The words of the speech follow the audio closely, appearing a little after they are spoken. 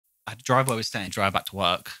had to drive where we were staying, drive back to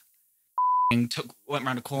work. Went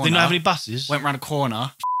round a corner. Didn't have any buses? Went round a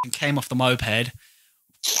corner and came off the moped.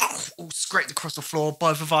 All scraped across the floor,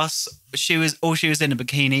 both of us. She was in a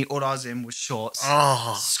bikini, all I was in was shorts.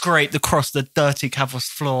 Oh. Scraped across the dirty Kavos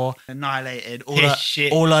floor, annihilated. All Piss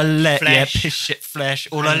her leg, flesh. yeah, piss shit flesh.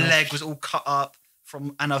 All her leg was all cut up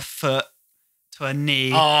and her foot to her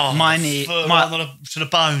knee. Oh, my knee, to the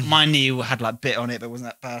bone. my knee had like bit on it, but it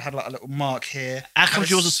wasn't that bad. I had like a little mark here. How come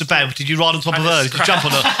yours wasn't so bad? Did you ride on top of her? Did you jump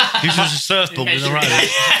on her? You was a surfboard in the road.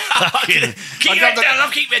 Keep your head down,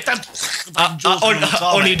 I'll keep it down.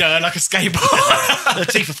 Only down like a skateboard. Her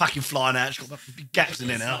teeth are fucking flying out. She's got big gaps in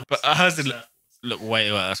there now. But hers did look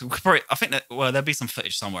way worse. I think that, there'll be some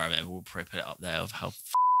footage somewhere of it. We'll probably put it up there of how it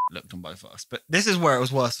looked on both of us. But this is where it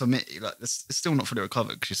was worse for me. Like, it's still not fully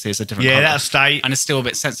recovered because you see it's a different colour. That state. And it's still a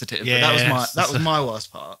bit sensitive. Yeah, but that was my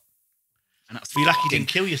worst part. And that's Be lucky you didn't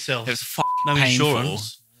kill yourself. It was fucking no painful.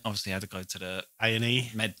 Insurance. Obviously, I had to go to the A&E.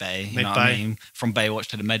 Med Bay. You know what I mean? From Baywatch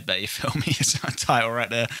to the Med Bay, you feel me? It's a title right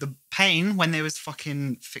there. The pain when they was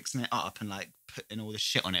fucking fixing it up and like putting all the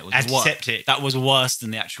shit on it was Antiseptic. That was worse than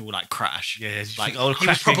the actual like crash. Yeah, like he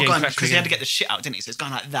was proper going because he had to get the shit out, didn't he? So it's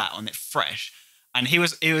going like that on it fresh. And he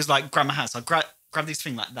was like, grab my hand. So I grabbed this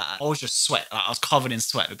thing like that. I was just sweat. Like, I was covered in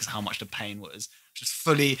sweat because of how much the pain was. Just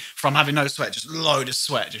fully, from having no sweat, just load of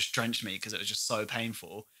sweat just drenched me because it was just so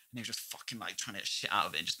painful. And he was just fucking like trying to get shit out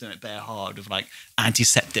of it and just doing it bare hard with like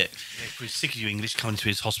antiseptic. Yeah, pretty sick of you English coming to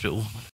his hospital.